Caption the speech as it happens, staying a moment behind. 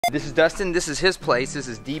This is Dustin, this is his place. This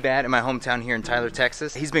is DBat in my hometown here in Tyler,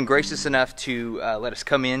 Texas. He's been gracious enough to let us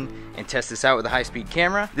come in and test this out with a high-speed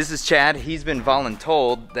camera. This is Chad. He's been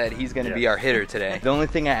voluntold that he's gonna be our hitter today. The only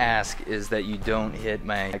thing I ask is that you don't hit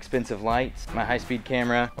my expensive lights, my high-speed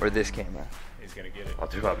camera, or this camera. He's gonna get it. I'll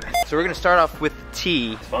do my best. So we're gonna start off with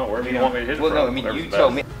T. It's fine, wherever you want me to hit it. Well, no, I mean, you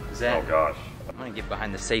told me. Oh gosh. I'm gonna get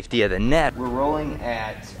behind the safety of the net. We're rolling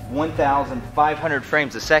at 1,500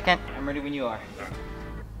 frames a second. I'm ready when you are.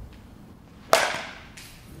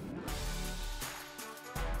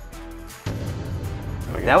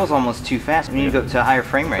 That was almost too fast. We need to go to a higher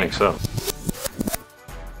frame rate. I think so.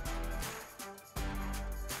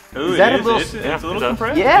 Ooh, Is that it's a little? it's a little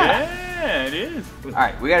compressed? Yeah. Yeah, it is. All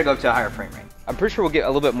right, we gotta go to a higher frame rate. I'm pretty sure we'll get a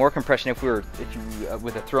little bit more compression if you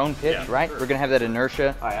with a thrown pitch, Yeah, right? sure. We're gonna have that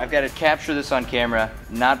inertia. All right, I've got to capture this on camera,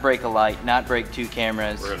 not break a light, not break two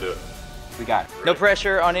cameras. We're gonna do it. We got it. No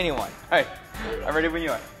pressure on anyone. All right, I'm ready when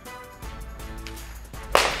you are.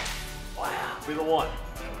 Wow. Be the one.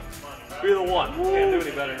 Be the one. Woo. Can't do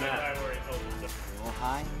any better than that. A little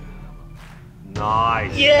high.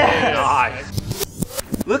 Nice. Yes!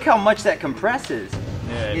 Nice. Look how much that compresses.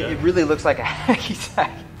 Yeah, It really looks like a hacky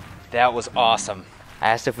sack. That was awesome. I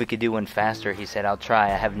asked if we could do one faster. He said, I'll try.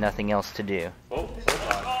 I have nothing else to do. Oh, you got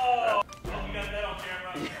that on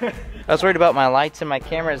camera. I was worried about my lights and my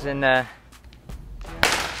cameras and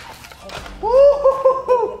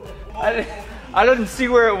I didn't see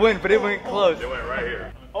where it went, but it went close. It went right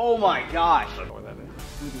here. Oh my gosh. I don't know where that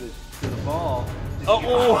is. Look at the ball. Oh.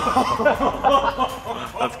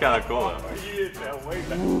 That's kind of cool.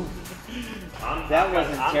 That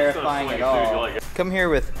wasn't terrifying at all. Come here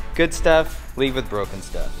with good stuff, leave with broken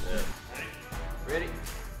stuff. Yeah. Ready?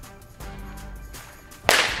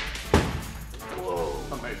 Whoa.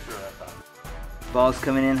 I made sure that time. Ball's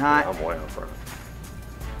coming in hot. I'm way out front.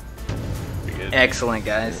 Excellent,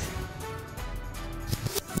 guys.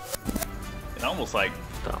 It almost like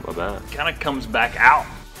Not my bad. kind of comes back out.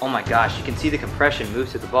 Oh my gosh, you can see the compression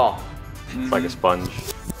moves to the ball. It's like a sponge.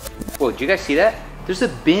 Whoa, did you guys see that? There's a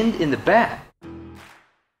bend in the bat.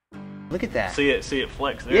 Look at that. See it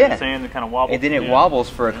flex there. Yeah. The sand kind of wobbles. And then it Yeah. wobbles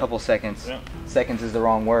for a couple seconds. Yeah. Seconds is the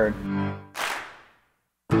wrong word.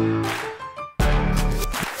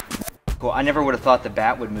 Cool. I never would have thought the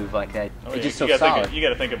bat would move like that. Oh, It's yeah. just so you gotta solid. you got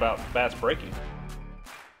to think about bats breaking.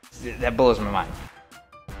 That blows my mind.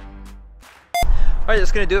 Alright,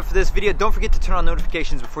 that's going to do it for this video. Don't forget to turn on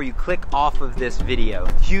notifications before you click off of this video.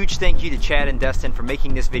 Huge thank you to Chad and Dustin for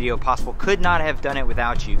making this video possible. Could not have done it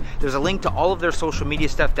without you. There's a link to all of their social media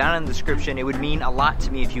stuff down in the description. It would mean a lot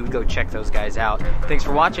to me if you would go check those guys out. Thanks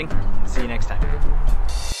for watching. See you next time.